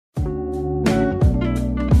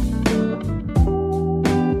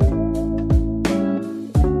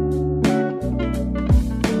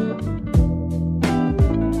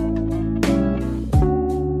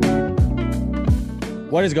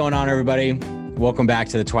What is going on, everybody? Welcome back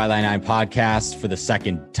to the Twilight Nine podcast for the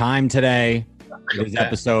second time today. It is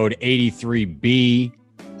episode 83B.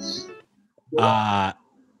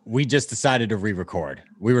 We just decided to re-record.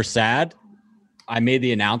 We were sad. I made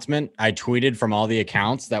the announcement. I tweeted from all the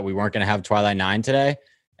accounts that we weren't going to have Twilight Nine today.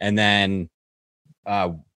 And then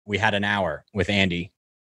we had an hour with Andy.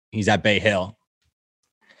 He's at Bay Hill.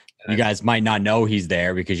 You guys might not know he's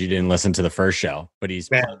there because you didn't listen to the first show, but he's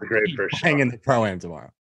playing in the Pro-Am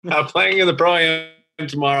tomorrow. I'm playing in the Pro-Am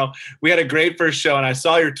tomorrow. We had a great first show, and I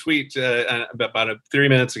saw your tweet about 3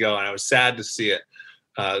 minutes ago, and I was sad to see it.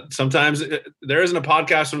 Sometimes there isn't a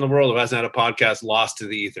podcaster in the world who hasn't had a podcast lost to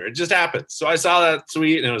the ether. It just happens. So I saw that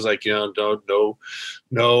tweet, and it was like, no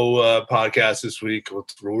podcast this week. We'll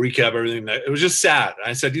recap everything. It was just sad.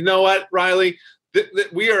 I said, you know what, Riley?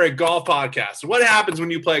 We are a golf podcast. What happens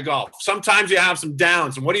when you play golf? Sometimes you have some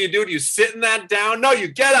downs. And what do? Do you sit in that down? No, you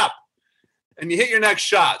get up and you hit your next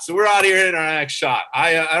shot. So we're out here hitting our next shot.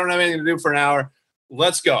 I don't have anything to do for an hour.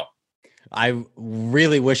 Let's go. I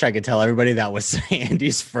really wish I could tell everybody that was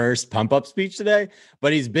Andy's first pump-up speech today,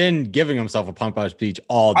 but he's been giving himself a pump-up speech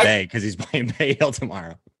all day because he's playing Bay Hill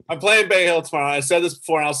tomorrow. I'm playing Bay Hill tomorrow. I said this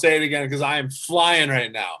before, and I'll say it again because I am flying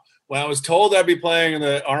right now. When I was told I'd be playing in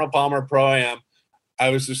the Arnold Palmer Pro-Am, I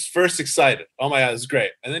was just first excited. Oh my God, this is great.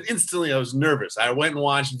 And then instantly I was nervous. I went and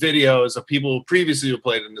watched videos of people who previously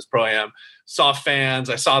played in this Pro-Am, saw fans.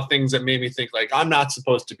 I saw things that made me think like, I'm not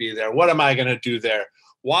supposed to be there. What am I going to do there?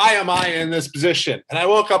 Why am I in this position? And I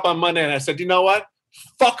woke up on Monday and I said, you know what?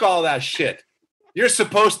 Fuck all that shit. You're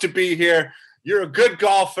supposed to be here. You're a good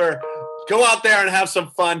golfer. Go out there and have some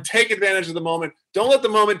fun. Take advantage of the moment. Don't let the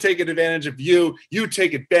moment take advantage of you. You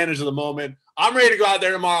take advantage of the moment. I'm ready to go out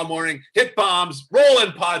there tomorrow morning, hit bombs,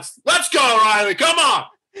 rolling putts. Let's go, Riley. Come on.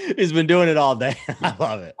 He's been doing it all day. I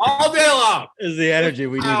love it. All day long. Is the energy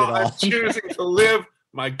we need it all. I'm choosing to live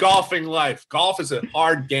my golfing life. Golf is a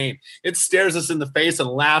hard game. It stares us in the face and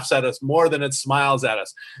laughs at us more than it smiles at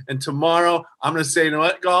us. And tomorrow, I'm going to say, you know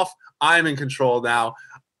what, golf? I'm in control now.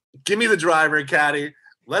 Give me the driver, caddy.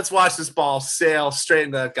 Let's watch this ball sail straight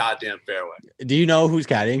into that goddamn fairway. Do you know who's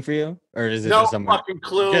caddying for you? Or is it no just someone? Fucking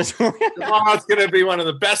clue. Tomorrow's going to be one of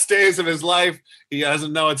the best days of his life. He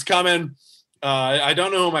doesn't know it's coming. I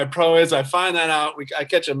don't know who my pro is. I find that out. I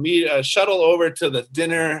catch a shuttle over to the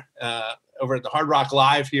dinner over at the Hard Rock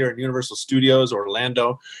Live here at Universal Studios,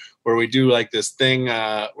 Orlando, where we do like this thing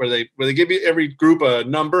where they give you every group a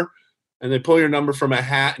number. And they pull your number from a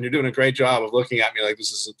hat, and you're doing a great job of looking at me like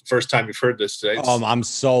this is the first time you've heard this today. I'm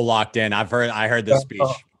so locked in. I heard this speech.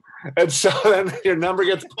 And so then your number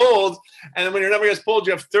gets pulled, and then when your number gets pulled,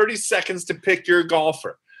 you have 30 seconds to pick your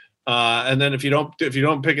golfer. And then if you don't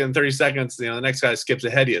pick it in 30 seconds, the next guy skips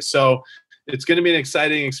ahead of you. So it's going to be an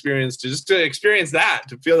exciting experience to experience that,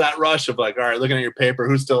 to feel that rush of like, all right, looking at your paper,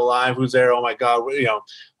 who's still alive, who's there? Oh my God,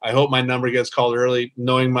 I hope my number gets called early,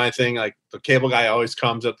 knowing my thing. Like the cable guy always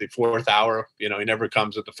comes at the fourth hour. He never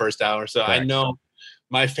comes at the first hour. So correct. I know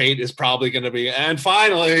my fate is probably going to be, and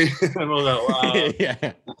finally, and we'll go,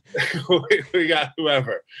 yeah. we got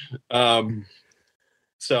whoever.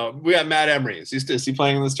 So we got Matt Emery. Is he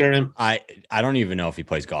playing in this tournament? I don't even know if he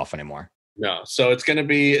plays golf anymore. No. So it's going to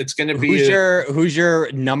be. Who's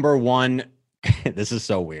your number one? This is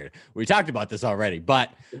so weird. We talked about this already,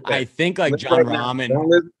 but okay. I think like Jon Rahm and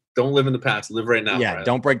don't live in the past. Live right now. Yeah. Right?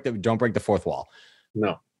 Don't break the fourth wall.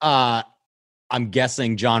 No. I'm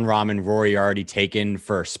guessing Jon Rahm and Rory are already taken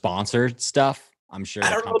for sponsored stuff. I'm sure.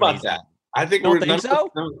 I don't know about that. I think I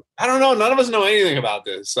don't know. None of us know anything about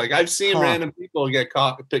this. Like I've seen random people get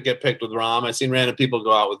picked with Rahm. I've seen random people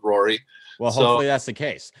go out with Rory. Well, hopefully that's the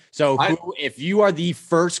case. So if you are the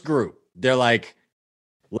first group, they're like,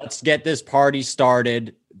 let's get this party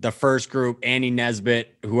started. The first group, Andy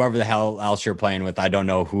Nesbitt, whoever the hell else you're playing with. I don't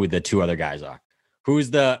know who the two other guys are. Who's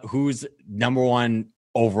number one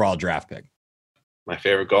overall draft pick? My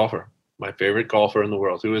favorite golfer in the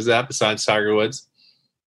world. Who is that besides Tiger Woods?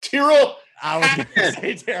 Tyrrell.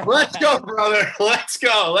 Let's go, brother. Let's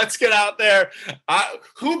go. Let's get out there.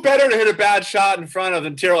 Who better to hit a bad shot in front of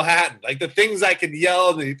than Tyrrell Hatton? Like the things I could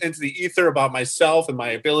yell into the ether about myself and my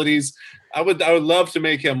abilities. I would love to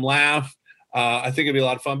make him laugh. I think it'd be a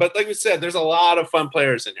lot of fun. But like we said, there's a lot of fun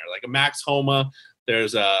players in here. Like a Max Homa.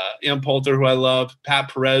 There's Ian Poulter, who I love.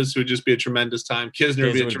 Pat Perez, who would just be a tremendous time.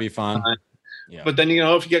 Kisner would be fun. Yeah. But then,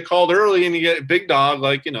 if you get called early and you get a big dog,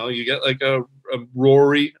 like, you get like a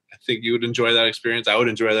Rory, I think you would enjoy that experience. I would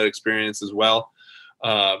enjoy that experience as well.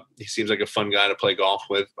 He seems like a fun guy to play golf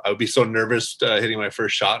with. I would be so nervous hitting my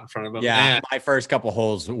first shot in front of him. Yeah, my first couple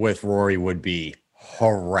holes with Rory would be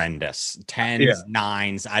horrendous. 10s,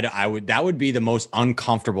 9s. I would, that would be the most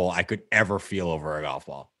uncomfortable I could ever feel over a golf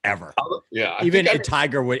ball ever. Yeah. Even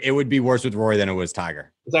Tiger it would be worse with Rory than it was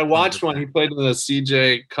Tiger. I watched when he played in the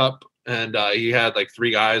CJ Cup, and he had like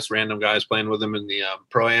 3 random guys playing with him in the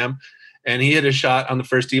Pro-Am, and he hit a shot on the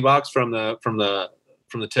first tee box from the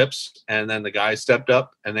tips, and then the guy stepped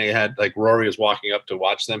up, and they had like Rory was walking up to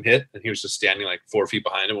watch them hit, and he was just standing like 4 feet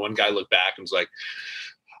behind him. One guy looked back and was like,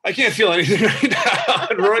 I can't feel anything right now.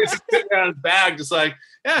 And Rory's sitting there on his bag, just like,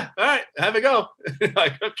 yeah, all right, have a go.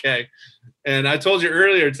 Like, okay. And I told you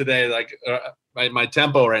earlier today, like my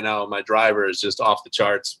tempo right now, my driver is just off the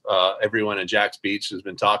charts. Everyone in Jack's Beach has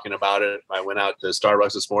been talking about it. I went out to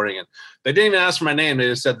Starbucks this morning, and they didn't even ask for my name. They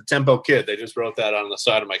just said the Tempo Kid. They just wrote that on the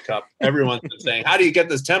side of my cup. Everyone's been saying, how do you get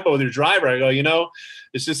this tempo with your driver? I go,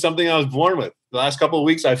 it's just something I was born with. The last couple of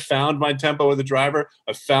weeks, I found my tempo with the driver.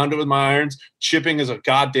 I found it with my irons. Chipping is a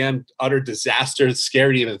goddamn utter disaster. It's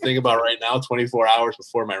scary to even think about right now, 24 hours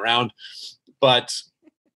before my round. But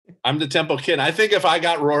I'm the tempo kid. I think if I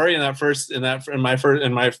got Rory in my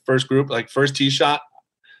first group, like first tee shot,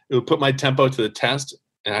 it would put my tempo to the test,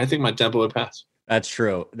 and I think my tempo would pass. That's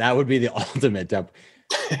true. That would be the ultimate tempo.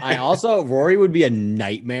 Rory would be a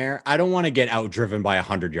nightmare. I don't want to get outdriven by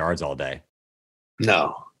 100 yards all day.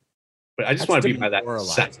 No, but I just want to be by that.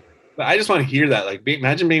 But I just want to hear that. Like,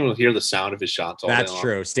 imagine being able to hear the sound of his shots all day long. That's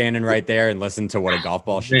true. Standing right there and listen to what a golf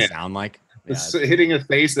ball should sound like. Yeah, hitting his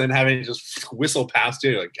face and then having it just whistle past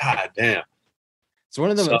you. Like, God damn. It's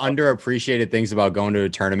one of the underappreciated things about going to a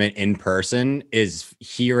tournament in person is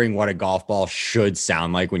hearing what a golf ball should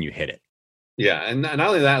sound like when you hit it. Yeah, and not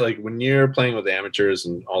only that, like when you're playing with amateurs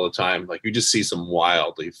and all the time, like you just see some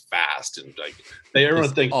wildly fast and like everyone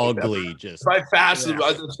thinks ugly, just by fast. Yeah.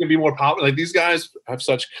 It's gonna be more popular. Like these guys have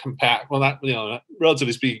such compact, well, not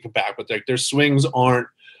relatively speaking compact, but like their swings aren't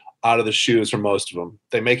out of the shoes for most of them.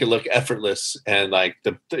 They make it look effortless, and like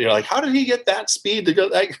you're like, how did he get that speed to go?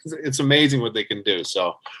 Like, it's amazing what they can do.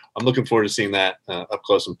 So I'm looking forward to seeing that up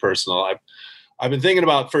close and personal. I've been thinking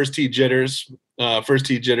about first tee jitters. First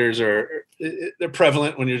tee jitters they're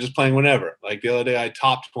prevalent when you're just playing whenever. Like the other day, I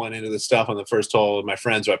topped one into the stuff on the first hole with my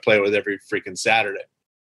friends who I play with every freaking Saturday.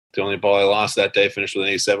 The only ball I lost that day, finished with an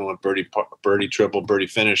 87 with birdie triple, birdie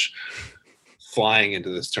finish, flying into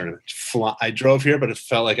this tournament. I drove here, but it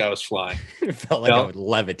felt like I was flying. It felt like I was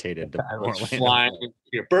levitated. I was flying.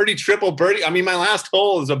 Birdie triple, birdie. I mean, my last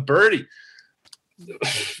hole is a birdie.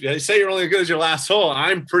 They say you're only as good as your last hole.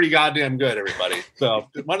 I'm pretty goddamn good, everybody. So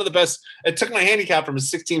one of the best. It took my handicap from a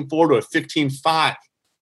 16.4 to a 15.5.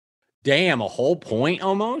 Damn, a whole point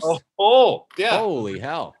almost? Yeah. Holy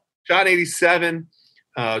hell. Shot 87.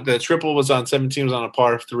 The triple was on 17, was on a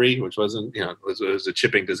par 3, which wasn't, it was a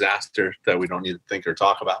chipping disaster that we don't need to think or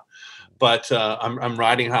talk about. But I'm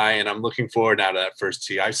riding high, and I'm looking forward now to that first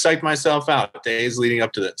tee. I psyched myself out days leading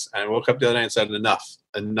up to this. I woke up the other night and said,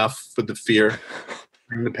 enough with the fear,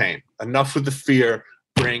 bring the pain. Enough with the fear,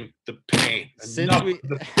 bring the pain. Enough with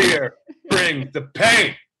the fear, bring the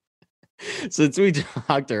pain. Since we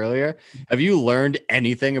talked earlier, have you learned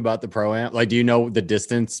anything about the Pro-Am? Like, do you know the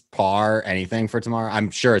distance, par, anything for tomorrow?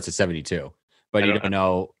 I'm sure it's a 72, but you don't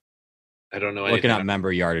know. I don't know. Looking up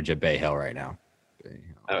member yardage at Bay Hill right now.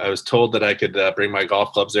 I was told that I could bring my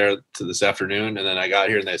golf clubs there to this afternoon, and then I got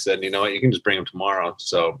here and they said, you know what, you can just bring them tomorrow,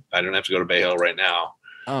 so I don't have to go to Bay Hill right now.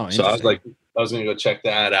 Oh, so I was like, I was going to go check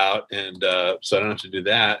that out, and so I don't have to do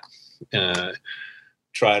that.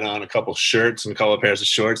 Tried on a couple shirts and a couple of pairs of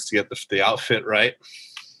shorts to get the outfit right.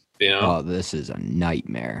 Oh, this is a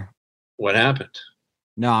nightmare. What happened?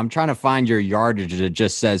 No, I'm trying to find your yardage. It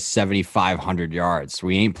just says 7,500 yards.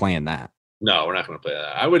 We ain't playing that. No, we're not going to play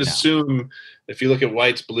that. I would assume if you look at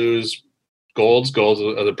whites, blues, golds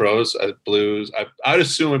are the pros, blues. I would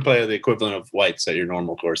assume we play the equivalent of whites at your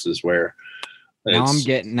normal courses where. Now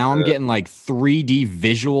I'm getting like 3D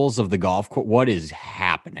visuals of the golf course. What is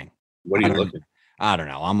happening? What are you looking? I don't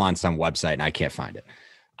know. I'm on some website and I can't find it.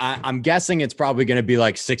 I'm guessing it's probably going to be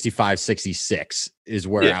like 65, 66 is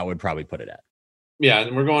where I would probably put it at. Yeah,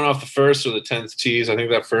 and we're going off the first or the 10th tees. I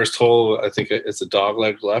think that first hole, I think it's a dog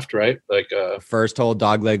leg left, right? Like first hole,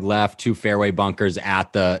 dog leg left, 2 fairway bunkers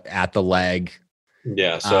at the leg.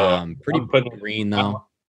 Yeah, so pretty green though.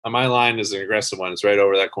 My line is an aggressive one. It's right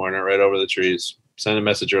over that corner, right over the trees. Send a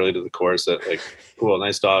message early to the course that like, cool,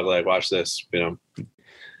 nice dog leg. Watch this, and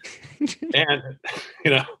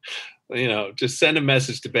just send a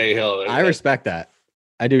message to Bay Hill. I respect that.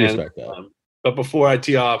 I do respect that. But before I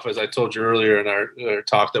tee off, as I told you earlier in our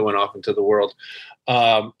talk that went off into the world,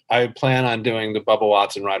 I plan on doing the Bubba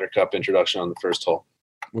Watson Ryder Cup introduction on the first hole,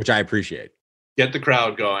 which I appreciate. Get the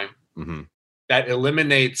crowd going. Mm-hmm. That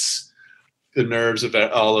eliminates the nerves of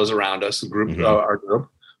all those around us, the group, our group.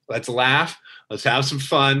 Let's laugh. Let's have some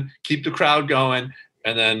fun. Keep the crowd going,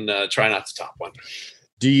 and then try not to top one.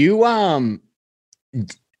 Do you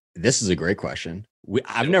This is a great question.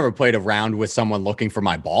 I've never played a round with someone looking for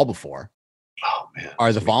my ball before. Oh man,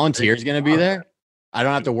 are the volunteers going to be there? I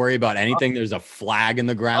don't have to worry about anything. There's a flag in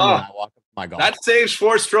the ground when I walk up my golf. That saves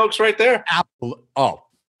 4 strokes right there.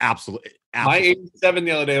 Absolutely. My 87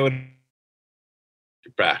 the other day would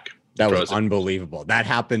back. That was unbelievable. That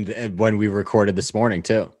happened when we recorded this morning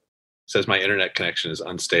too. Says my internet connection is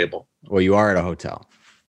unstable. Well, you are at a hotel.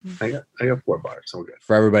 I got 4 bars. So we're good.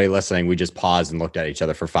 For everybody listening, we just paused and looked at each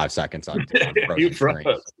other for 5 seconds on you froze.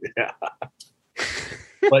 Yeah.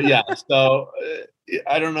 But yeah, so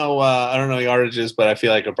I don't know yardages, but I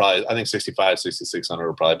feel like I think 65, 6,600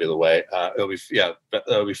 will probably be the way. It'll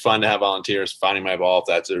be fun to have volunteers finding my ball if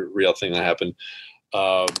that's a real thing that happened.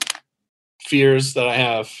 Fears that I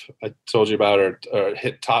have, I told you about, are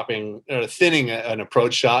thinning an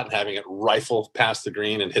approach shot and having it rifle past the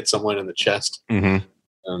green and hit someone in the chest.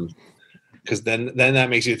 Because then that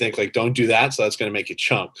makes you think like, don't do that. So that's going to make you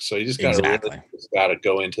chunk. So you just got to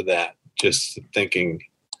go into that, just thinking,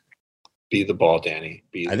 be the ball, Danny.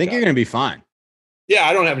 I think you're going to be fine. Yeah,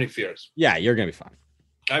 I don't have any fears. Yeah, you're going to be fine.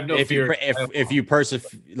 I have no fear.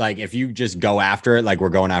 If you just go after it, like we're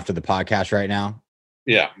going after the podcast right now.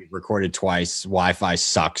 Yeah, we've recorded twice. Wi-Fi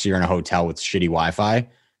sucks. You're in a hotel with shitty Wi-Fi.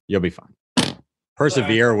 You'll be fine.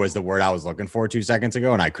 Persevere was the word I was looking for 2 seconds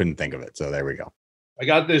ago, and I couldn't think of it. So there we go. I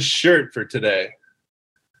got this shirt for today.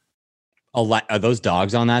 Are those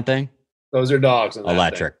dogs on that thing? Those are dogs. On that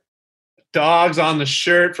Electric. Thing. Dogs on the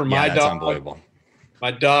shirt for my dog. Unbelievable. My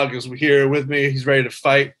dog is here with me. He's ready to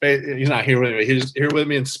fight. He's not here with me. He's here with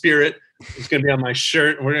me in spirit. He's going to be on my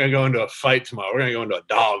shirt, and we're going to go into a fight tomorrow. We're going to go into a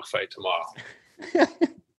dog fight tomorrow.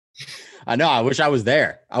 I know. I wish I was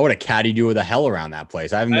there. I would have caddied you with the hell around that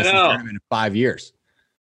place. I haven't missed a tournament in 5 years.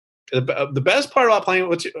 The best part about playing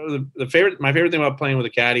with my favorite thing about playing with a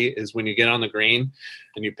caddy is when you get on the green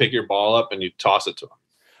and you pick your ball up and you toss it to him.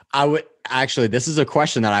 This is a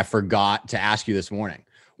question that I forgot to ask you this morning.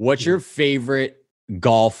 What's your favorite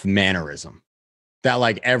golf mannerism that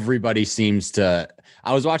like everybody seems to?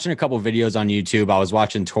 I was watching a couple of videos on YouTube. I was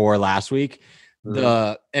watching Tor last week.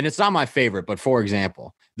 And it's not my favorite, but for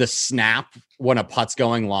example, the snap when a putt's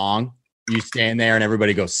going long, you stand there and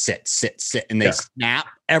everybody goes sit, and they snap.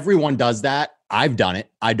 Everyone does that. I've done it.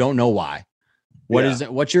 I don't know why. What is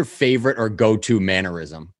it? What's your favorite or go-to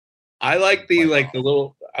mannerism? I like the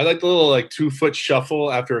little 2-foot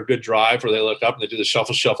shuffle after a good drive where they look up and they do the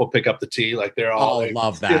shuffle, pick up the tee. Like they're all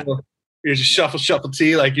love that. You're just shuffle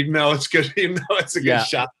tee. Like, it's good. It's a good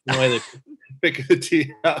shot. The way they pick the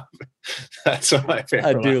tee up. That's one of my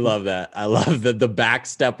favorite. I do love that. I love the back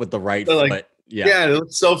step with the right foot. Yeah, it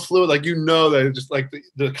looks so fluid. Like, that just like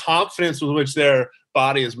the confidence with which their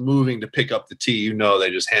body is moving to pick up the tee.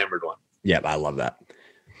 They just hammered one. Yeah, I love that.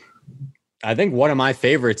 I think one of my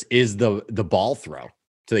favorites is the ball throw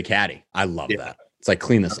to the caddy. I love that. It's like,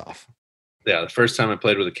 clean this off. Yeah, the first time I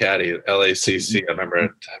played with a caddy at LACC, I remember I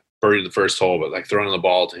birdied the first hole, but like throwing the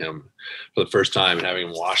ball to him for the first time and having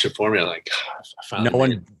him wash it for me, I'm like,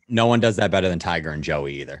 no one does that better than Tiger and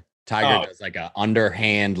Joey either. Tiger does like a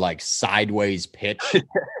underhand, like sideways pitch.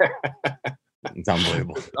 It's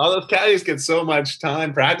unbelievable. All those caddies get so much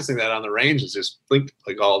time practicing that on the range. It's just blink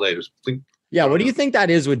like all day, just blink. Yeah, what do you think that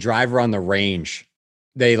is with driver on the range?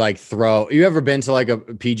 They like throw. You ever been to like a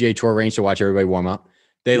PGA Tour range to watch everybody warm up?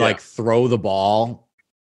 They like throw the ball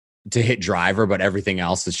to hit driver, but everything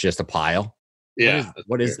else is just a pile. Yeah.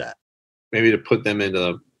 What is that? Maybe to put them into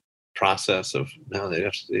the process of they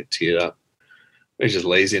have to tee it up. It's just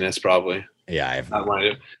laziness, probably. Yeah, I have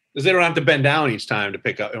because they don't have to bend down each time to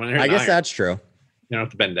pick up. I guess that's true. They don't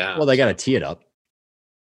have to bend down. Well, they got to tee it up.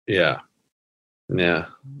 Yeah.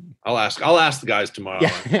 I'll ask the guys tomorrow.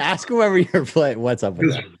 Yeah, ask whoever you're playing. What's up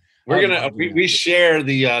with that? We share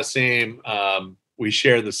the same. We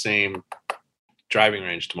share the same driving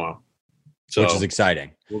range tomorrow, which is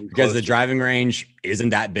exciting because the driving range isn't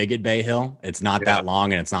that big at Bay Hill. It's not that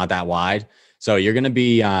long and it's not that wide. So you're going to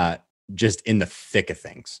be just in the thick of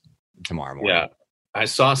things tomorrow morning. Yeah. I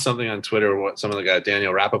saw something on Twitter. What some of the guy,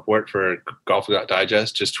 Daniel Rappaport for Golf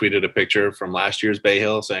Digest, just tweeted a picture from last year's Bay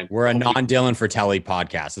Hill saying, "We're a non-Dylan Fratelli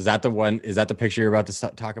podcast." Is that the one? Is that the picture you're about to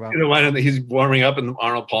talk about? He's warming up in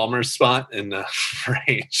Arnold Palmer's spot in the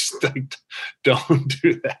range. Like, don't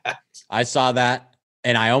do that. I saw that,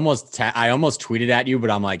 and I almost tweeted at you, but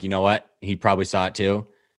I'm like, you know what? He probably saw it too.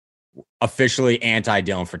 Officially anti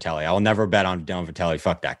Dylan Fratelli. I will never bet on Dylan Fratelli.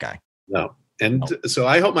 Fuck that guy. No. And so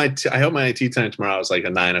I hope my tee time tomorrow is like a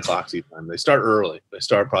 9 o'clock tee time. They start early. They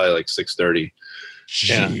start probably like 6:30.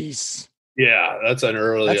 Jeez. Yeah, that's an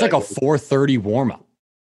early. That's like a 4:30 warm up.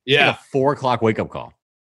 Yeah, like a 4 o'clock wake up call.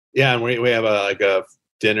 Yeah, and we have a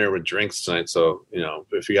dinner with drinks tonight. So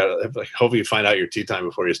if you got hopefully you find out your tee time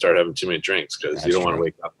before you start having too many drinks because you don't want to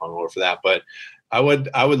wake up hungover for that. But I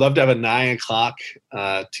would love to have a 9 o'clock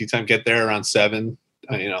tee time. Get there around 7.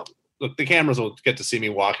 Look, the cameras will get to see me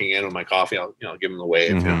walking in with my coffee. I'll give them the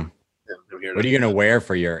wave. Mm-hmm. What are you gonna wear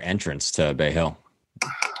for your entrance to Bay Hill?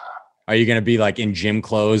 Are you gonna be like in gym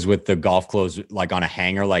clothes with the golf clothes like on a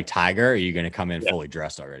hanger like Tiger? Or are you gonna come in fully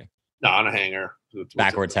dressed already? No, on a hanger.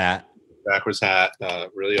 Backwards hat.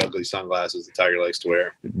 Really ugly sunglasses that Tiger likes to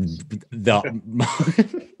wear.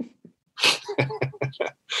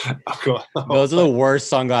 Those are the worst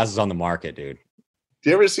sunglasses on the market, dude. Do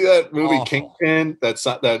you ever see that movie Kingpin?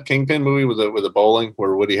 That Kingpin movie with the bowling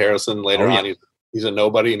where Woody Harrelson later on he's a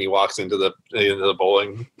nobody and he walks into the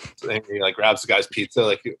bowling thing. He like grabs the guy's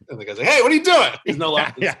pizza and the guy's like, "Hey, what are you doing?" He's no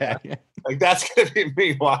longer. Yeah. Like that's gonna be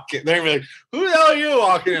me walking. They're gonna be like, "Who the hell are you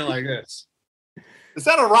walking in like this? Is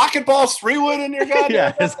that a rocket ball Spreewood in your goddamn?"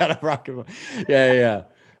 Yeah, is that a rocket ball? Yeah.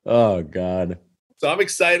 Oh God. So I'm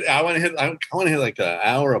excited. I want to hit like an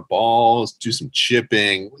hour of balls, do some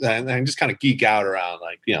chipping, and just kind of geek out around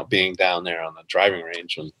being down there on the driving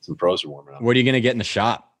range when some pros are warming up. What are you gonna get in the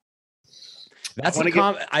shop? That's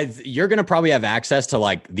you're gonna probably have access to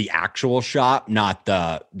like the actual shop, not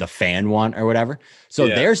the fan one or whatever. So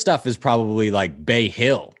their stuff is probably like Bay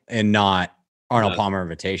Hill and not Arnold Palmer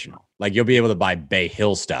Invitational. Like you'll be able to buy Bay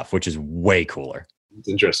Hill stuff, which is way cooler. It's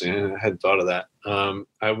interesting. I hadn't thought of that.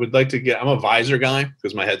 I would like to I'm a visor guy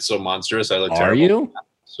because my head's so monstrous. I look terrible. Are you?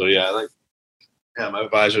 So my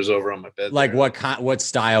visor's over on my bed. Like there. What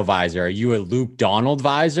style visor? Are you a Luke Donald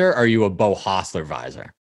visor? Or are you a Bo Hostler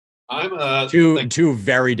visor? I'm two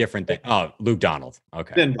very different things. Oh, Luke Donald.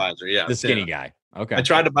 Okay. Thin visor, yeah. The skinny guy. Okay. I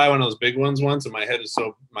tried to buy one of those big ones once, and my head's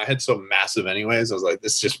so massive anyways. I was like,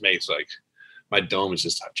 this just makes my dome is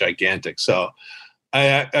just gigantic. So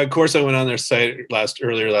of course I went on their site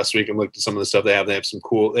earlier last week and looked at some of the stuff they have. They have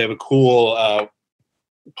they have a cool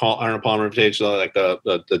Arnold Palmer Invitational, like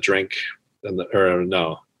the drink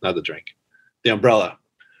not the drink. The umbrella.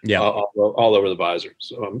 Yeah, all over the visor.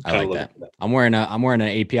 So I'm kind of looking at that. I'm wearing an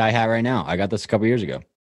API hat right now. I got this a couple years ago.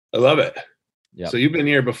 I love it. Yeah. So you've been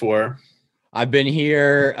here before. I've been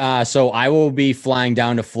here. So I will be flying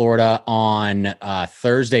down to Florida on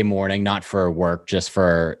Thursday morning, not for work, just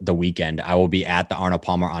for the weekend. I will be at the Arnold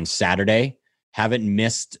Palmer on Saturday. Haven't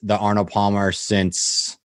missed the Arnold Palmer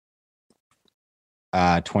since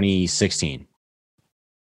 2016.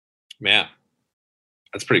 Man,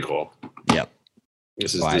 that's pretty cool. Yep.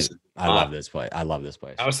 I love this place.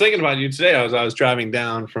 I was thinking about you today. I was driving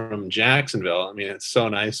down from Jacksonville. I mean, it's so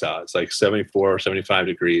nice out. It's like 74, 75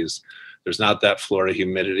 degrees. There's not that Florida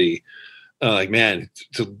humidity. Man,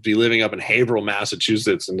 to be living up in Haverhill,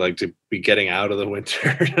 Massachusetts, and like to be getting out of the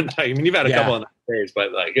winter. I mean, you've had a couple of days,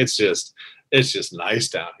 but like it's just nice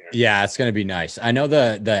down here. Yeah, it's gonna be nice. I know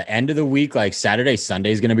the end of the week, like Saturday,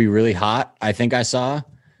 Sunday, is gonna be really hot. I think I saw.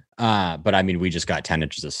 But I mean, we just got 10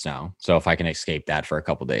 inches of snow. So if I can escape that for a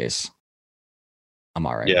couple days, I'm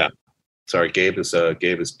all right. Yeah. Sorry, Gabe is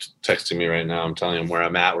texting me right now. I'm telling him where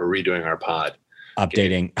I'm at. We're redoing our pod.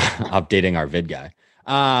 Updating our vid guy.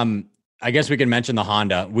 I guess we can mention the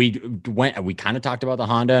Honda. We kind of talked about the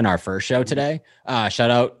Honda in our first show today.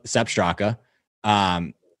 Shout out Sepp Straka.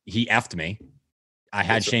 He effed me. I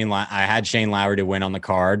had Shane Lowry to win on the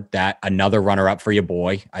card. That another runner up for your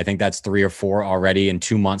boy. I think that's 3 or 4 already in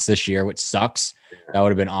 2 months this year, which sucks. That would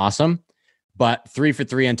have been awesome. But 3 for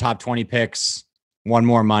 3 in top 20 picks, one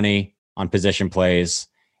more money on position plays,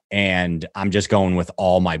 and I'm just going with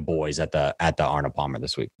all my boys at the Arnold Palmer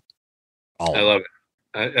this week. I love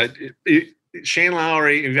it. Shane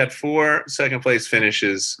Lowry, you've got 4 second place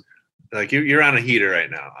finishes. Like you're on a heater right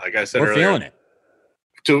now. Like I said earlier, we're feeling it.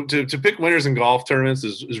 To pick winners in golf tournaments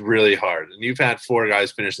is really hard. And you've had 4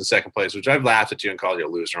 guys finish in second place, which I've laughed at you and called you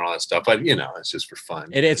a loser and all that stuff. But, it's just for fun.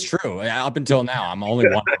 It's true. Up until now, I'm only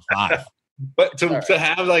 1 of 5. But to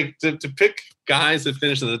have to pick guys that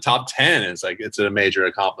finish in the top 10, it's a major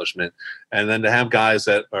accomplishment. And then to have guys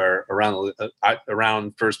that are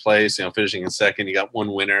around first place, finishing in second, you got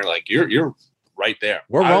 1 winner. Like you're right there.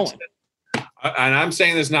 We're rolling. And I'm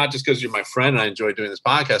saying this not just because you're my friend and I enjoy doing this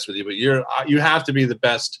podcast with you, but you have to be the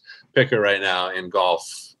best picker right now in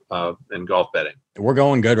golf betting. We're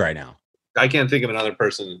going good right now. I can't think of another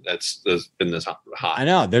person that's been this hot. I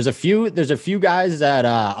know there's a few guys that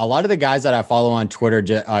a lot of the guys that I follow on Twitter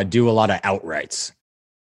do a lot of outrights.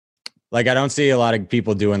 Like I don't see a lot of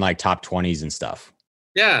people doing like top 20s and stuff.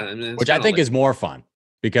 Yeah, which I think is more fun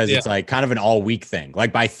because it's like kind of an all week thing.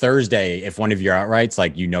 Like by Thursday, if one of your outrights,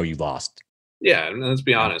 like you lost. Yeah, and let's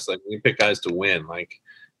be honest. Like when you pick guys to win, like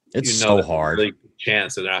it's so hard. Really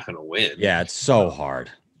chance that they're not going to win. Yeah, it's so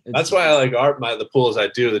hard. That's why I like the pools I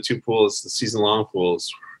do, the 2 pools, the season long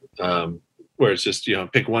pools, where it's just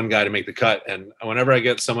pick one guy to make the cut. And whenever I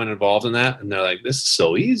get someone involved in that, and they're like, "This is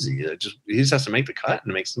so easy. He just has to make the cut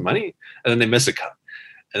and make some money," and then they miss a cut,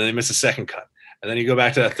 and then they miss a second cut. And then you go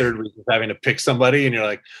back to that third week of having to pick somebody, and you're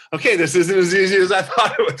like, okay, this isn't as easy as I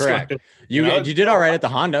thought it was. Correct. You did all right at the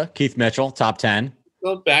Honda. Keith Mitchell, top 10.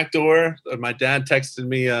 Well, backdoor. My dad texted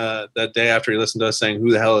me that day after he listened to us saying, "Who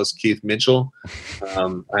the hell is Keith Mitchell?"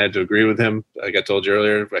 I had to agree with him. Like I told you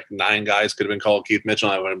earlier, like 9 guys could have been called Keith Mitchell.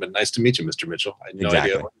 I would have been nice to meet you, Mr. Mitchell. I had no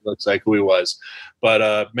idea what he looks like, who he was. But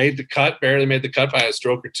barely made the cut by a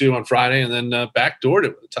stroke or 2 on Friday, and then backdoored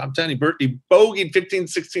it with the top 10. He bogeyed 15,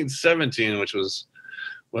 16, 17, which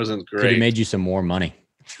wasn't great. Could have made you some more money.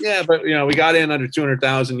 Yeah, but we got in under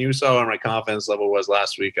 200,000. You saw where my confidence level was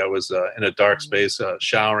last week. I was in a dark space,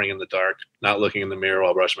 showering in the dark, not looking in the mirror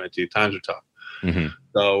while brushing my teeth. Times are tough. Mm-hmm.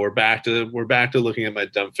 So we're back to looking at my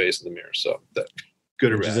dumb face in the mirror. So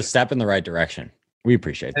good, which is a step in the right direction. We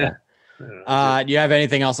appreciate that. Do you have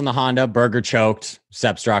anything else on the Honda? Berger choked,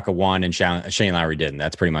 Sepp Straka won, and Shane Lowry didn't.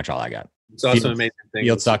 That's pretty much all I got. It's also an amazing thing.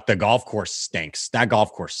 Field sucked. The golf course stinks. That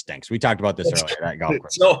golf course stinks. We talked about this earlier. That golf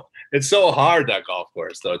course. It's so hard, that golf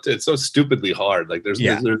course, though. It's so stupidly hard. Like there's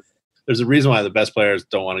a reason why the best players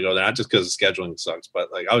don't want to go there, not just because the scheduling sucks, but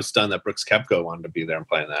like I was stunned that Brooks Koepka wanted to be there and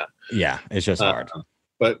playing that. Yeah, it's just hard.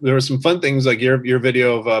 But there were some fun things, like your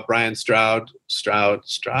video of Brian Stewart went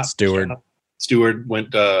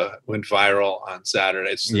viral on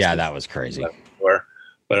Saturday. That was crazy.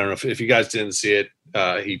 But I don't know if you guys didn't see it.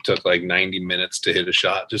 He took like 90 minutes to hit a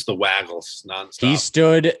shot, just the waggles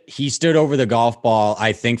nonstop. He stood over the golf ball,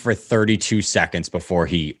 I think, for 32 seconds before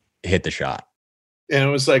he hit the shot. And it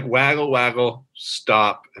was like waggle,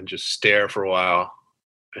 stop, and just stare for a while,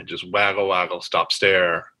 and just waggle, stop,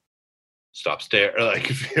 stare. Like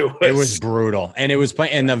it was brutal. And it was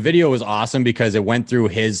and the video was awesome because it went through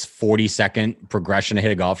his 40-second progression to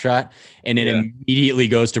hit a golf shot, and it immediately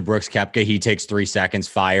goes to Brooks Koepka. He takes 3 seconds,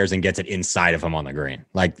 fires, and gets it inside of him on the green.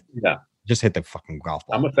 Like, just hit the fucking golf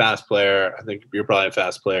ball. I'm a fast player. I think you're probably a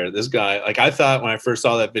fast player. This guy, like, I thought when I first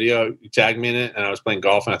saw that video, you tagged me in it, and I was playing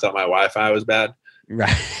golf, and I thought my Wi-Fi was bad.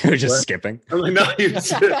 Right. It was just skipping. I'm like, no, he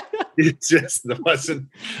just wasn't.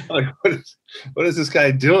 Like, what is this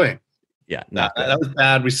guy doing? Yeah, that was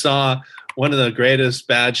bad. We saw one of the greatest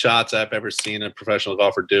bad shots I've ever seen a professional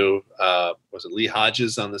golfer do. Was it Lee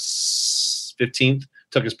Hodges on the 15th?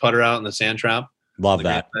 Took his putter out in the sand trap. Love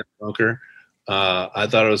that. Bunker. I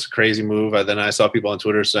thought it was a crazy move. Then I saw people on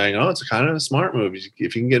Twitter saying, "Oh, it's kind of a smart move if you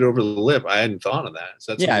can get over the lip." I hadn't thought of that.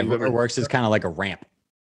 So that's it works as kind of like a ramp.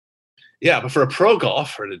 Yeah, but for a pro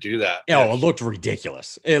golfer to do that, it looked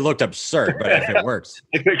ridiculous. It looked absurd, but if it works,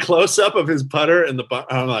 like the close up of his putter and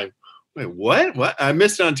I'm like, wait, what? I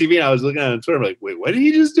missed it on TV. And I was looking at it on Twitter. I'm like, wait, what did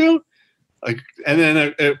he just do? Like, and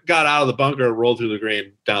then it got out of the bunker, rolled through the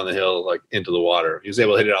green, down the hill, like into the water. He was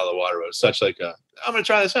able to hit it out of the water. It was such like I'm going to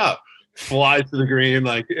try this out. Fly to the green.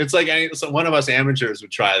 Like, it's like one of us amateurs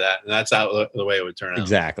would try that. And that's how the way it would turn out.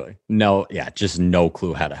 Exactly. Just no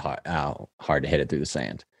clue how hard to hit it through the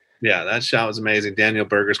sand. Yeah, that shot was amazing. Daniel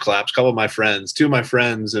Berger's claps. Two of my friends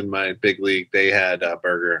in my big league, they had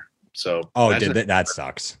Berger. So, that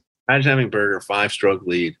sucks. Imagine having Berger 5-stroke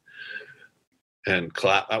lead and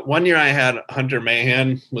clap. One year I had Hunter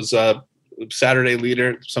Mahan was a Saturday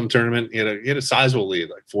leader, some tournament. He had a sizable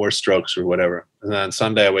lead, like 4 strokes or whatever. And then on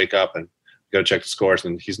Sunday I wake up and go check the scores,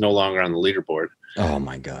 and he's no longer on the leaderboard. Oh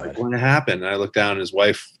my God! Like, what happened? And I looked down, and his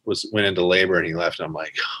wife went into labor, and he left. And I'm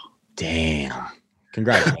like, damn!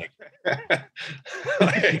 Congratulations.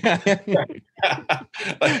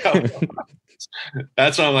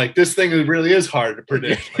 That's why I'm like, this thing really is hard to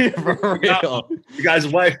predict. For real. The guy's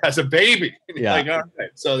wife has a baby. Yeah. Like, all right.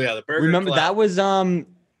 So the Berger. Remember that was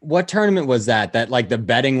what tournament was that? That like the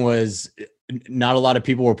betting was not a lot of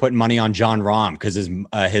people were putting money on Jon Rahm because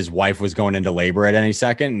his wife was going into labor at any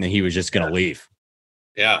second and he was just gonna leave.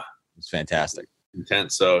 Yeah. It's fantastic.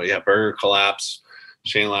 Intense. So Berger collapse.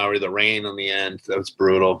 Shane Lowry, the rain on the end. That was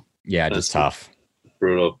brutal. Yeah, just tough.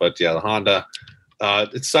 Brutal. But the Honda.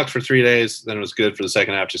 It sucked for 3 days. Then it was good for the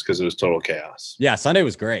second half just because it was total chaos. Yeah, Sunday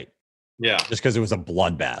was great. Yeah. Just because it was a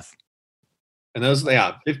bloodbath. And those,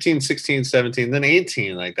 15, 16, 17, then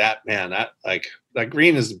 18, like that, man, that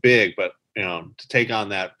green is big, but, to take on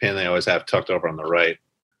that pin, they always have tucked over on the right,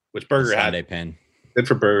 which Berger had. Sunday pin. Good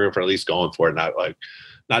for Berger for at least going for it, not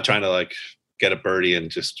not trying to like get a birdie and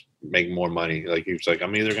just make more money. Like he was like,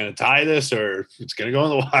 I'm either going to tie this or it's going to go in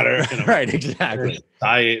the water. Right, exactly.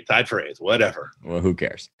 Tie for eighth, whatever. Well, who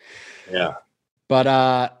cares? Yeah.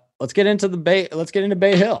 But let's get into Bay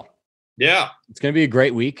Hill. Yeah. It's going to be a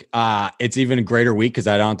great week. It's even a greater week because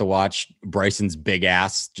I don't have to watch Bryson's big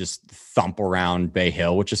ass just thump around Bay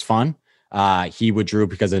Hill, which is fun. He withdrew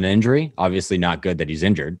because of an injury. Obviously not good that he's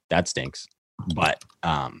injured. That stinks. But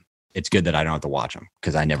it's good that I don't have to watch him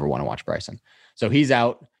because I never want to watch Bryson. So he's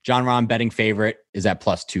out. Jon Rahm betting favorite is at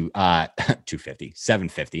plus 250,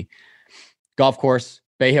 750. Golf course,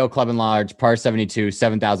 Bay Hill Club and Lodge, par 72,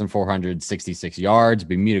 7,466 yards,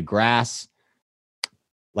 Bermuda grass.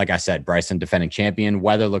 Like I said, Bryson defending champion.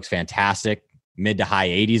 Weather looks fantastic. Mid to high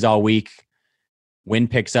 80s all week. Wind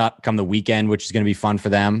picks up come the weekend, which is going to be fun for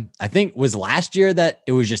them. I think was last year that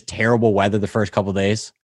it was just terrible weather the first couple of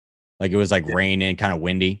days. Like it was like raining, kind of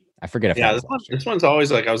windy. I forget if this one's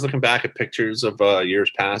always like I was looking back at pictures of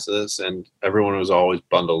years past this, and everyone was always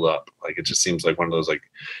bundled up. Like it just seems like one of those like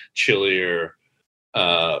chillier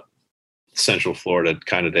Central Florida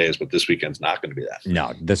kind of days, but this weekend's not going to be that.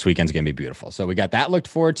 No, this weekend's going to be beautiful. So we got that looked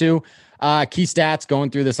forward to. Key stats,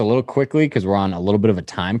 going through this a little quickly because we're on a little bit of a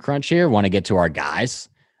time crunch here. Want to get to our guys.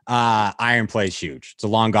 Iron play is huge. It's a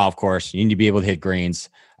long golf course. You need to be able to hit greens.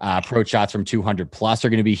 Approach shots from 200 plus are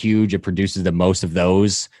going to be huge. It produces the most of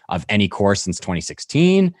those of any course since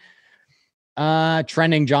 2016.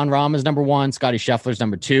 Trending, Jon Rahm is number 1. Scotty Scheffler's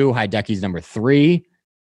number 2. Hideki's number 3.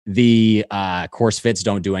 The course fits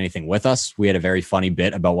don't do anything with us. We had a very funny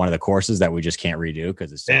bit about one of the courses that we just can't redo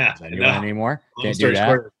because it's not anymore. Can't do that.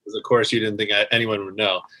 It was a course you didn't think anyone would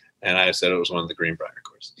know. And I said it was one of the Greenbrier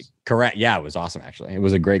courses. Correct. Yeah, it was awesome, actually. It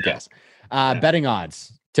was a great guess. Betting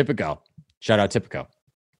odds, Tipico. Shout out Tipico.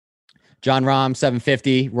 Jon Rahm,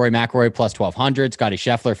 750. Rory McIlroy, plus 1,200. Scotty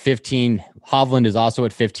Scheffler, 15. Hovland is also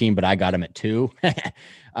at 15, but I got him at 2.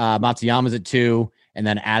 Matsuyama's at 2. And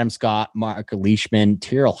then Adam Scott, Mark Leishman,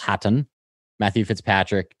 Tyrrell Hatton, Matthew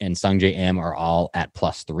Fitzpatrick, and Sungjae Im are all at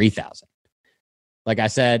plus 3,000. Like I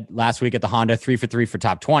said, last week at the Honda, 3 for 3 for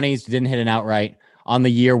top 20s. Didn't hit an outright. On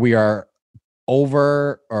the year, we're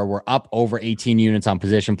up over 18 units on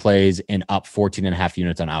position plays and up 14.5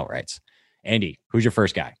 units on outrights. Andy, who's your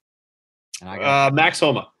first guy? Max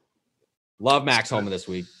Homa. Love Max Homa this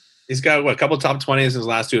week. He's got a couple of top 20s in his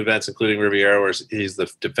last 2 events, including Riviera, where he's the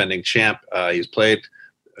defending champ. He's played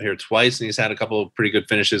here twice, and he's had a couple of pretty good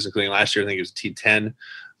finishes, including last year. I think he was T10.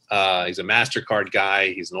 He's a MasterCard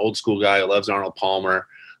guy. He's an old school guy who loves Arnold Palmer,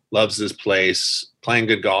 loves this place, playing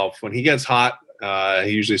good golf. When he gets hot,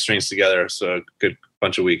 he usually strings together a good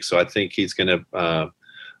bunch of weeks. So I think he's going to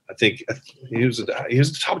I think he was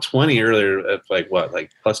a top 20 earlier at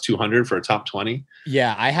like plus 200 for a top 20.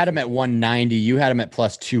 Yeah, I had him at 190. You had him at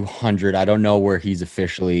plus 200. I don't know where he's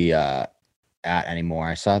officially at anymore.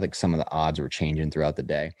 I saw that some of the odds were changing throughout the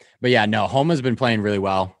day. But yeah, no, Homa's been playing really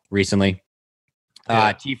well recently.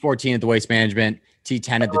 T14 at the Waste Management,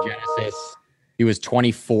 T10 at the Genesis. He was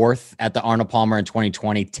 24th at the Arnold Palmer in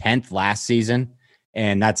 2020, 10th last season.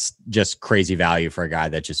 And that's just crazy value for a guy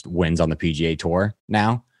that just wins on the PGA Tour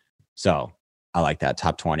now. So I like that.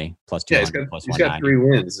 Top 20 plus 200 plus 190. He's got 3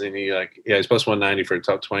 wins, and he's plus 190 for a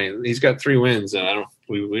top 20. He's got 3 wins, and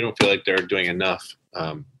we don't feel like they're doing enough.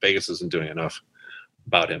 Vegas isn't doing enough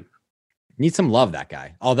about him. Need some love, that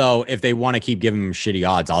guy. Although if they want to keep giving him shitty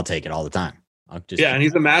odds, I'll take it all the time. And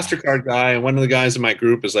he's a MasterCard guy, and one of the guys in my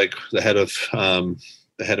group is like the head of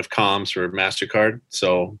comms for MasterCard.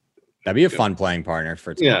 So that'd be a fun playing partner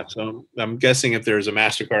for tomorrow. Yeah. So I'm guessing if there's a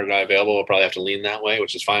MasterCard guy available, we'll probably have to lean that way,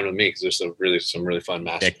 which is fine with me because there's some really fun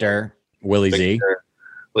MasterCard. Victor, Willie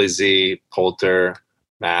Z, Poulter,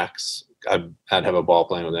 Max. I'd have a ball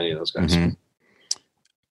playing with any of those guys. Mm-hmm.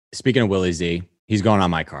 Speaking of Willie Z, he's going on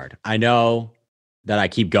my card. I know that I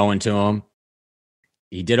keep going to him.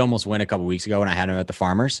 He did almost win a couple weeks ago when I had him at the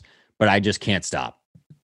Farmers, but I just can't stop.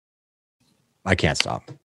 I can't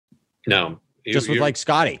stop. No. Just with like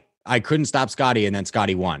Scotty. I couldn't stop Scotty, and then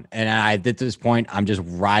Scotty won. And at this point, I'm just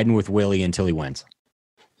riding with Willie until he wins.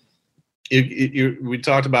 We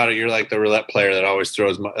talked about it. You're like the roulette player that always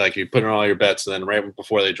throws, like you put in all your bets, and then right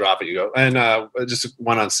before they drop it, you go, and just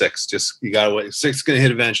 1 on 6. Just you got to wait. 6 is going to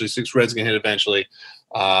hit eventually. 6 red's going to hit eventually.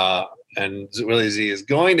 And Willie Z is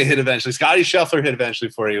going to hit eventually. Scotty Scheffler hit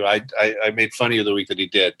eventually for you. I made fun of you the week that he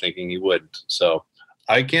did, thinking he wouldn't. So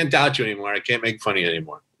I can't doubt you anymore. I can't make fun of you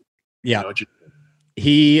anymore. Yeah.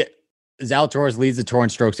 Zalatoris leads the tour in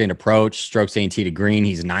strokes gained approach, strokes gained tee to green.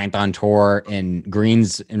 He's 9th on tour in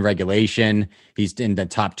greens in regulation. He's in the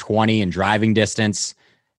top 20 in driving distance.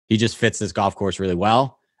 He just fits this golf course really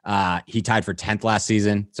well. He tied for 10th last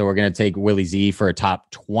season. So we're going to take Willie Z for a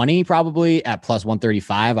top 20, probably at plus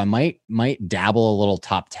 135. I might dabble a little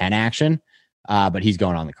top 10 action, but he's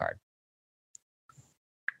going on the card.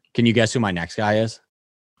 Can you guess who my next guy is?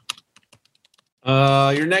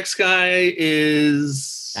 Your next guy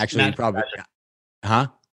is actually Matt probably,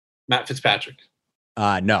 Fitzpatrick. Matt Fitzpatrick.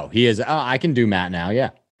 No, he is. Oh, I can do Matt now. Yeah.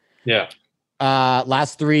 Yeah.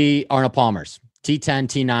 Last three Arnold Palmers, T10,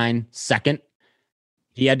 T9, second.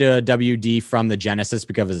 He had to WD from the Genesis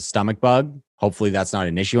because of his stomach bug. Hopefully that's not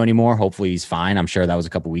an issue anymore. Hopefully he's fine. I'm sure that was a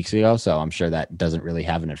couple weeks ago, so I'm sure that doesn't really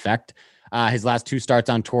have an effect. His last two starts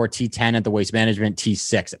on tour, T10 at the Waste Management,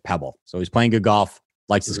 T6 at Pebble. So he's playing good golf,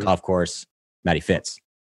 likes his golf course. Matty Fitz.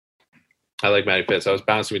 I like Matty Fitz. I was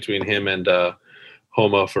bouncing between him and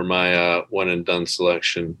Homa for my one and done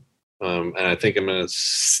selection. And I think I'm gonna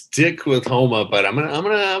stick with Homa, but I'm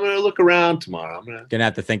gonna look around tomorrow. I'm gonna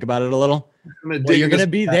have to think about it a little. You're gonna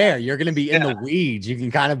be there. You're gonna be in the weeds. You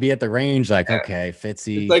can kind of be at the range, like okay,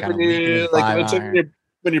 Fitzy. It's like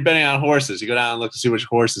when you're betting on horses, you go down and look to see which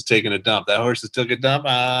horse is taking a dump. That horse that took a dump,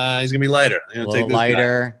 he's gonna be lighter. A little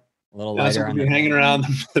lighter. A little lighter. On hanging around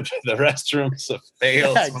the restrooms of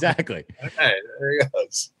fails. Yeah, exactly. Okay, there he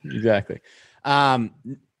goes. Exactly.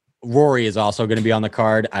 Rory is also going to be on the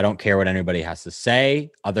card. I don't care what anybody has to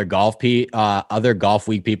say. Other golf week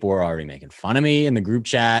people were already making fun of me in the group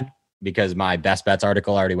chat because my best bets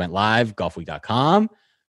article already went live. Golfweek.com.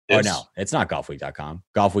 Yes. Oh no, it's not golfweek.com.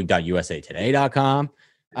 Golfweek.usatoday.com.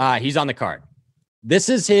 He's on the card. This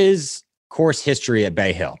is his course history at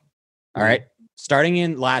Bay Hill. All right. Starting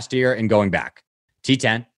in last year and going back.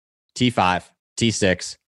 T10, T5,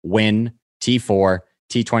 T6, win, T4,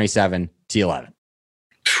 T27, T11.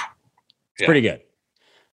 It's pretty good.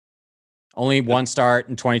 Only one start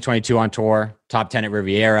in 2022 on tour, top 10 at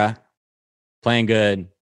Riviera, playing good,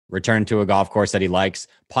 returned to a golf course that he likes.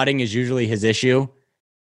 Putting is usually his issue.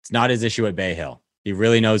 It's not his issue at Bay Hill. He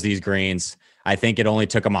really knows these greens. I think it only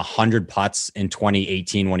took him 100 putts in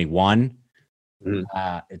 2018 when he won.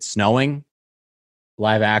 It's snowing,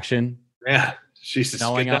 live action. Yeah, Jesus.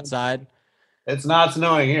 Snowing outside. It's not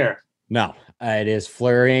snowing here. No, it is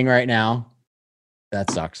flurrying right now. That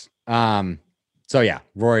sucks. So yeah,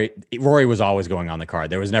 Rory was always going on the card.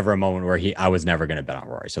 There was never a moment where I was never going to bet on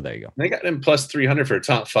Rory. So there you go. They got him plus 300 for a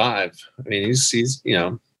top 5. I mean, he's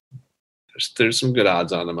there's some good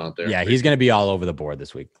odds on him out there. Yeah, he's going to be all over the board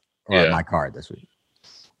this week, or my card this week.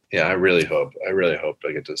 Yeah, I really hope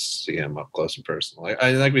I get to see him up close and personal.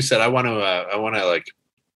 Like we said, I want to like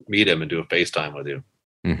meet him and do a FaceTime with you.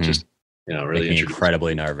 Mm-hmm. Just really make me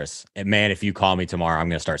incredibly nervous. And man, if you call me tomorrow, I'm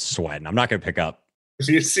going to start sweating. I'm not going to pick up.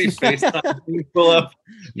 You see FaceTime, you pull up.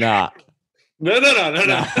 Nah. No. No,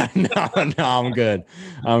 I'm good.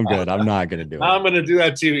 I'm not going to do it. I'm going to do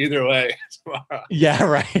that to you either way tomorrow. Yeah,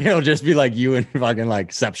 right. It'll just be like you and fucking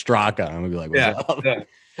like Sepp Straka. I'm going to be like, what's up? Yeah.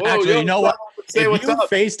 Actually, you know what? If you up?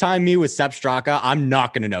 FaceTime me with Sepp Straka, I'm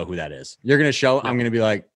not going to know who that is. You're going to show, I'm going to be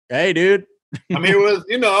like, hey, dude. I'm here with,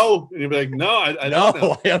 and you'll be like, no, I don't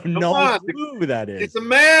know. I have no clue who that is. It's a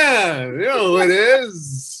man. You know who it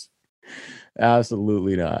is.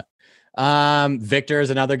 Absolutely not. Victor is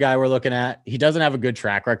another guy we're looking at. He doesn't have a good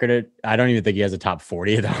track record. I don't even think he has a top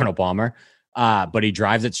 40 at Arnold Palmer. But he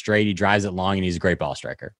drives it straight. He drives it long, and he's a great ball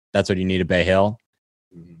striker. That's what you need at Bay Hill.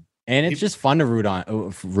 Mm-hmm. And it's just fun to root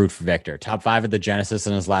for Victor. Top 5 at the Genesis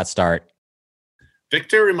in his last start.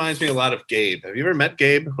 Victor reminds me a lot of Gabe. Have you ever met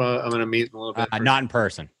Gabe? I'm going to meet in a little bit. Not in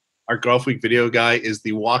person. Our Golf Week video guy is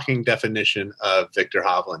the walking definition of Victor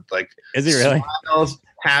Hovland. Like, is he really? Smiles,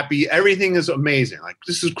 happy. Everything is amazing. Like,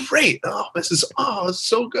 this is great. It's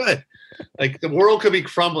so good. Like, the world could be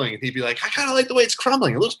crumbling, and he'd be like, I kind of like the way it's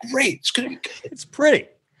crumbling. It looks great. It's going to be good. It's pretty.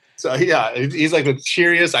 So yeah, he's like the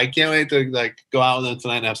cheeriest. I can't wait to like go out with him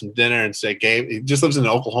tonight and have some dinner and say, Gabe, he just lives in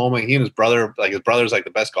Oklahoma. He and his brother, like his brother's like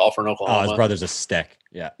the best golfer in Oklahoma. Oh, his brother's a stick.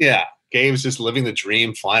 Yeah. Yeah. Gabe's just living the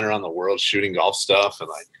dream, flying around the world, shooting golf stuff. And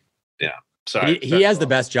like, yeah. Sorry. He has the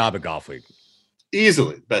best job at Golf Week.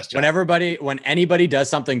 Easily the best job. When anybody does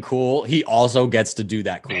something cool, he also gets to do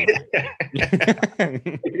that cool.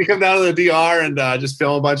 You come down to the DR and just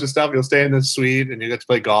film a bunch of stuff. You'll stay in the suite and you get to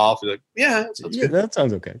play golf. You're like, that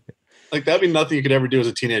sounds okay. Like, that'd be nothing you could ever do as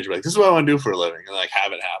a teenager. Like, this is what I want to do for a living, and like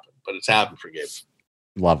have it happen. But it's happened for Gabe.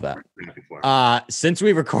 Love that. Since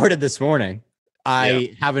we recorded this morning,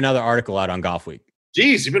 I have another article out on Golf Week.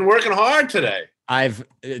 Jeez, you've been working hard today.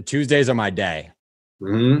 Tuesdays are my day.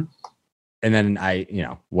 Mm-hmm. And then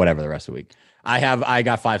whatever the rest of the week. I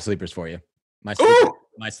got 5 sleepers for you. My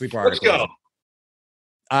sleeper article.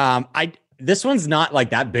 Let's go. This one's not like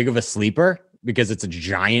that big of a sleeper. because it's a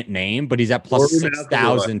giant name, but he's at plus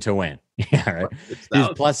 6,000 to win. Yeah, right. He's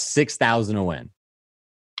plus 6,000 to win.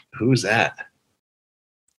 Who's that?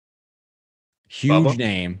 Huge Bubba?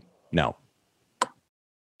 Name. No.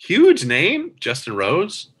 Huge name? Justin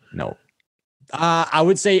Rose? No. I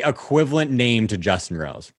would say equivalent name to Justin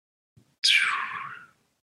Rose.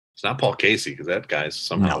 It's not Paul Casey because that guy's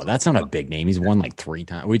somehow. No, that's not a big name. He's won like 3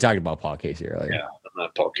 times. We talked about Paul Casey earlier. Yeah, I'm not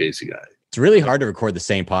a Paul Casey guy. It's really hard to record the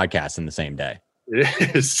same podcast in the same day.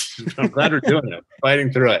 It is. I'm glad we're doing it.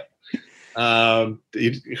 Fighting through it.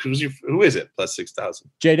 Who is it? Plus 6,000.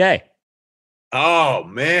 J Day. Oh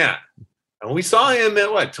man, and we saw him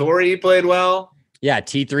at what? Torrey. He played well. Yeah,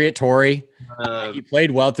 T3 at Torrey. He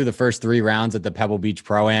played well through the first 3 rounds at the Pebble Beach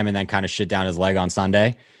Pro-Am and then kind of shit down his leg on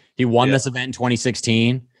Sunday. He won this event in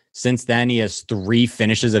 2016. Since then, he has 3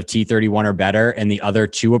 finishes of T31 or better, and the other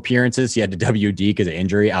 2 appearances, he had to WD because of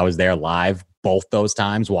injury. I was there live both those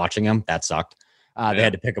times watching him. That sucked. They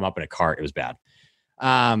had to pick him up in a cart. It was bad.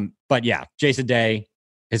 But yeah, Jason Day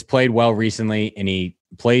has played well recently, and he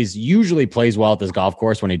usually plays well at this golf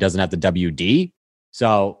course when he doesn't have the WD.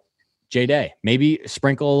 So J Day, maybe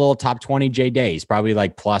sprinkle a little top 20 J Day. He's probably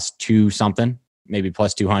like plus 2 something, maybe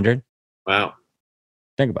plus 200. Wow.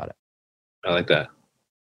 Think about it. I like that.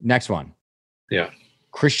 Next one. Yeah.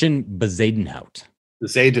 Christian Bezuidenhout.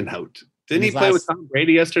 Didn't he play with Tom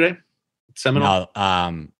Brady yesterday? Seminole?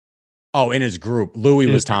 No, in his group. Louis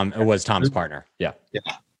was Tom's partner. Yeah. Yeah.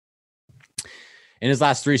 In his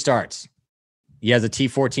last 3 starts, he has a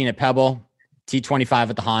T14 at Pebble, T25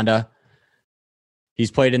 at the Honda. He's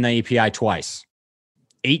played in the API twice,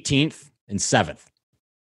 18th and 7th.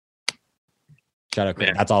 Shout out.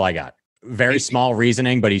 That's all I got. Very small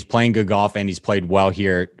reasoning, but he's playing good golf and he's played well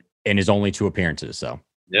here in his only 2 appearances. So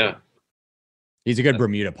yeah, he's a good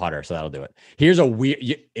Bermuda putter, so that'll do it. Here's a weird.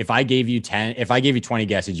 If I gave you 20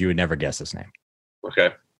 guesses, you would never guess this name.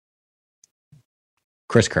 Okay.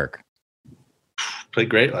 Chris Kirk played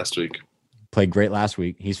great last week.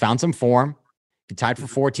 He's found some form. He tied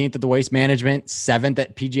for 14th at the Waste Management, 7th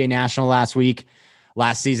at PGA National last week.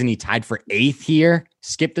 Last season, he tied for 8th here.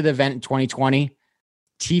 Skipped the event in 2020.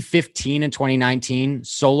 T15 in 2019.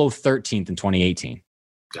 Solo 13th in 2018.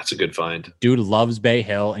 That's a good find. Dude loves Bay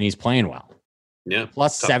Hill, and he's playing well. Yeah.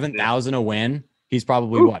 Plus 7,000 a win. He's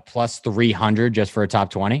probably plus 300 just for a top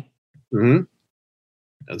 20? Mm-hmm.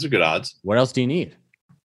 Those are good odds. What else do you need?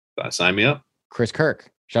 Sign me up. Chris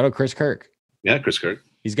Kirk. Shout out Chris Kirk. Yeah, Chris Kirk.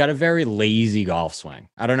 He's got a very lazy golf swing.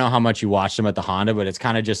 I don't know how much you watched him at the Honda, but it's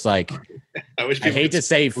kind of just like, I hate to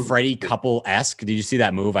say Freddie Couple-esque. Did you see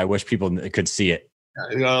that move? I wish people could see it.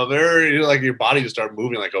 Very like your body just started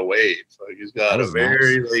moving like a wave. Like he's got a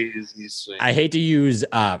very lazy swing. I hate to use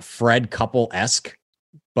Fred Couple-esque,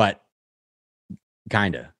 but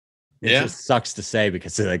kind of. It just sucks to say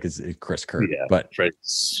because it's Chris Kirk. Yeah, but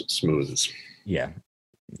Fred's smooth. Yeah.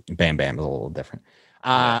 Bam Bam is a little different.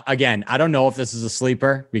 Again, I don't know if this is a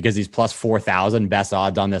sleeper because he's plus 4,000 best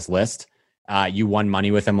odds on this list. You won money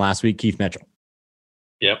with him last week, Keith Mitchell.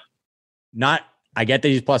 Yep. I get that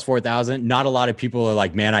he's plus 4,000. Not a lot of people are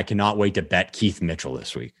like, man, I cannot wait to bet Keith Mitchell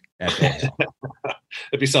this week. It'd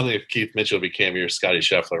be something if Keith Mitchell became your Scotty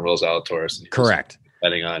Scheffler and Will Zalatoris. Correct.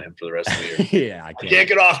 Betting on him for the rest of the year. Yeah, I can't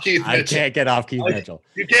get off Keith Mitchell. I can't get off Keith Mitchell.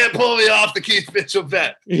 You can't pull me off the Keith Mitchell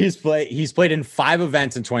bet. He's played in 5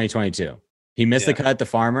 events in 2022. He missed the cut at the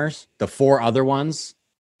Farmers. The 4 other ones,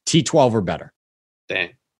 T12 or better. Dang.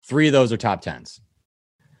 3 of those are top 10s.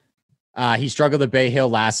 He struggled at Bay Hill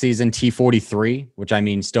last season, T43, which I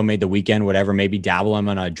mean still made the weekend, whatever. Maybe dabble him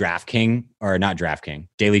on a DraftKings or not DraftKings,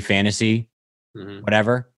 Daily Fantasy,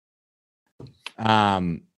 whatever.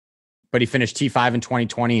 But he finished T5 in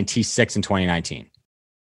 2020 and T6 in 2019.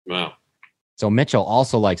 Wow. So Mitchell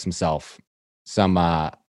also likes himself some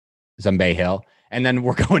Bay Hill. And then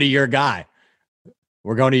we're going to your guy.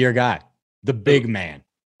 The big man.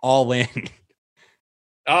 All in.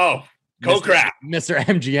 Oh, Kokrak. Mr.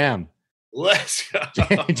 MGM. Let's go.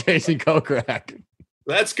 Jason Kokrak.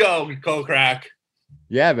 Let's go, Kokrak.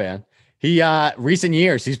 Yeah, man. He recent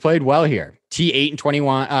years, he's played well here. T8 and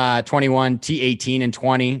 21, T18 and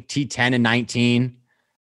 20, T10 and 19.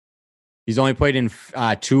 He's only played in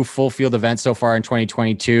 2 full field events so far in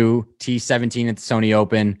 2022, T17 at the Sony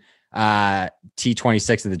Open,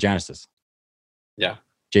 T26 at the Genesis. Yeah.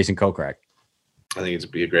 Jason Kokrak. I think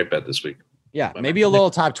it'd be a great bet this week. Yeah, maybe a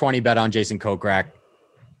little top 20 bet on Jason Kokrak.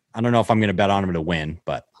 I don't know if I'm going to bet on him to win,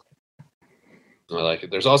 but I like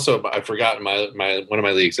it. There's also, I forgot my one of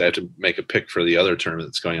my leagues, I have to make a pick for the other tournament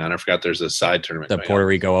that's going on. I forgot there's a side tournament. The Puerto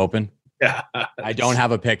Rico Open. Yeah. I don't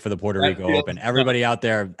have a pick for the Puerto Rico Open. Everybody out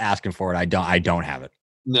there asking for it. I don't have it.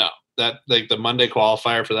 No, like the Monday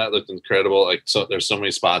qualifier for that looked incredible. Like, so there's so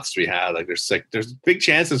many spots to be had. Like there's big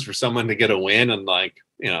chances for someone to get a win and like,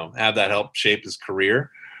 have that help shape his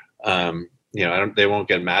career. They won't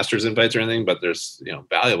get Masters invites or anything, but there's,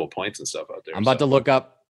 valuable points and stuff out there. I'm about to look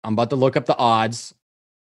up the odds,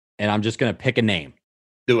 and I'm just going to pick a name.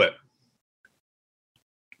 Do it.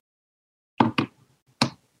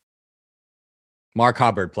 Mark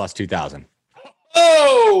Hubbard plus 2,000.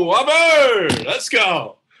 Oh, Hubbard! Let's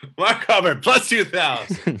go. Mark Hubbard plus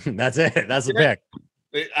 2,000. That's it. That's the pick.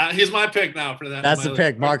 He's my pick now for that. That's the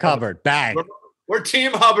pick. Mark Hubbard. Bang. We're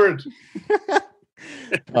Team Hubbard.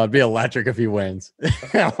 It'd be electric if he wins.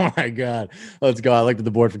 Oh my God. Let's go. I looked at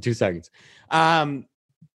the board for 2 seconds. We're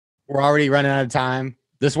already running out of time.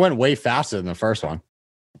 This went way faster than the first one.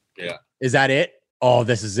 Yeah. Is that it? Oh,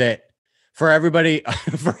 this is it. For everybody,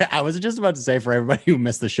 I was just about to say for everybody who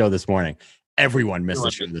missed the show this morning. Everyone missed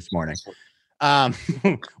the show this morning.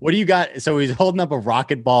 What do you got? So he's holding up a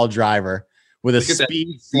rocket ball driver with a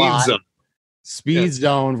speed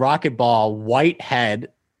zone rocket ball, white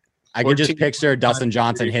head. I can just picture Dustin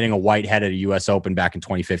Johnson hitting a white head at a U.S. Open back in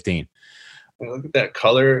 2015. Look at that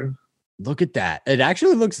color. Look at that. It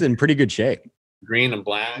actually looks in pretty good shape. Green and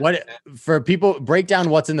black. What for people? Break down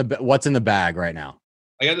what's in the bag right now.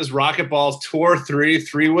 I got this Rocket Balls Tour 3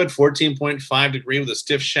 wood, 14.5 degree with a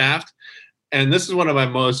stiff shaft. And this is one of my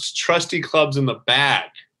most trusty clubs in the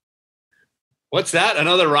bag. What's that?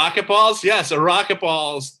 Another Rocket Balls? Yes, a Rocket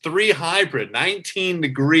Balls 3 hybrid, 19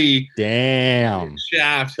 degree. Damn.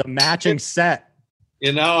 Shaft. The matching set.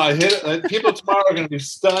 I hit it. People tomorrow are going to be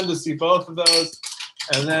stunned to see both of those.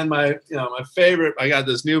 And then my favorite, I got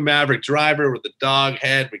this new Maverick driver with the dog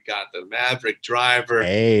head. We got the Maverick driver.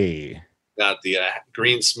 Hey. Got the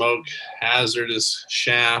green smoke hazardous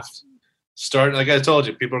shaft. Starting, like I told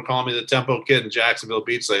you, people are calling me the Tempo Kid in Jacksonville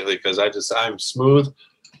Beach lately because I'm smooth,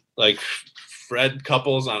 like Fred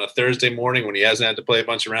Couples on a Thursday morning when he hasn't had to play a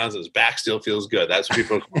bunch of rounds and his back still feels good. That's what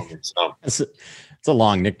people are calling me. So it's a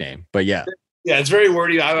long nickname, but yeah. Yeah, it's very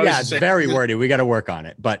wordy. It's very wordy. We got to work on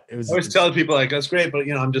it. But I always tell people like that's great, but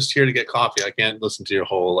I'm just here to get coffee. I can't listen to your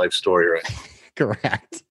whole life story right now.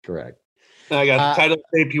 Correct. I got title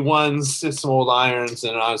AP1s, some old irons,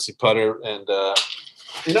 and obviously putter. And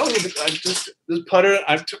this putter,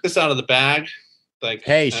 I took this out of the bag. Like,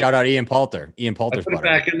 hey, shout out Ian Poulter. Ian Poulter. I put it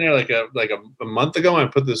back in there like a month ago. I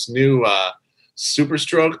put this new Super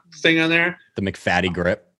Stroke thing on there. The McFaddy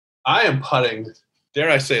grip. I am putting. Dare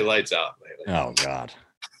I say, lights out lately. Oh God.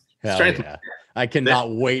 Hell yeah. I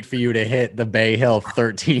cannot wait for you to hit the Bay Hill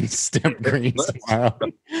 13 stimp greens tomorrow.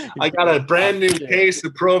 I got a brand new case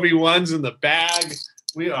of Pro V1s in the bag.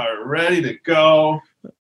 We are ready to go.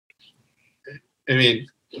 I mean,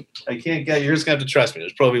 I can't get. You're just gonna have to trust me.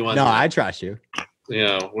 There's Pro V1s. No, I trust you.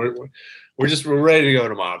 We're ready to go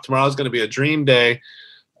tomorrow. Tomorrow's gonna be a dream day.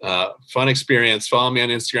 Fun experience. Follow me on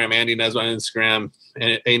Instagram, Andy Nesbitt on Instagram,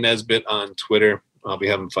 and A Nesbitt on Twitter. I'll be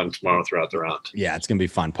having fun tomorrow throughout the round. Yeah, it's going to be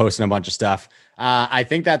fun. Posting a bunch of stuff. I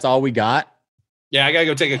think that's all we got. Yeah, I got to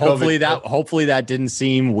go take a Hopefully that didn't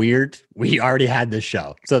seem weird. We already had this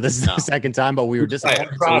show. So this is the second time, but we were just proud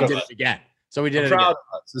so we of did us. it again. So we did I'm it again.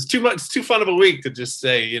 It's too much. It's too fun of a week to just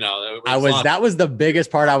say, that was the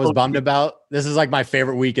biggest part I was bummed about. This is like my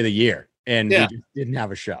favorite week of the year. And we just didn't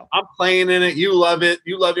have a show. I'm playing in it. You love it.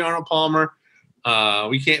 You love your Arnold Palmer.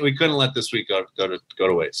 We couldn't let this week go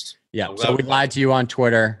to waste. Yeah. So we lied to you on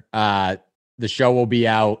Twitter. The show will be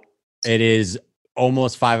out. It is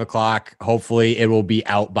almost 5:00. Hopefully it will be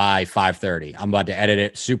out by 5:30. I'm about to edit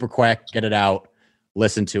it super quick, get it out,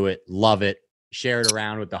 listen to it, love it, share it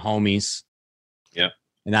around with the homies. Yeah.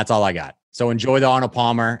 And that's all I got. So enjoy the Arnold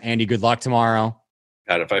Palmer. Andy, good luck tomorrow.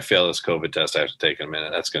 God, if I fail this COVID test, I have to take a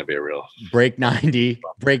minute. That's going to be a real break 90.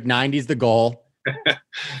 Break 90 is the goal.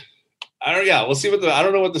 We'll see I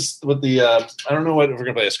don't know what if we're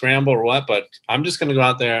gonna play a scramble or what, but I'm just gonna go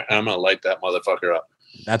out there and I'm gonna light that motherfucker up.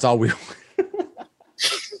 That's all we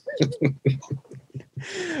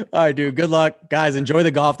All right, dude. Good luck, guys. Enjoy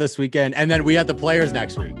the golf this weekend, and then we have the Players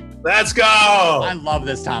next week. Let's go. I love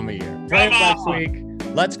this time of year. Players next week.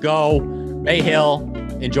 Let's go. Bay Hill.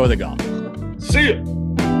 Enjoy the golf. See you.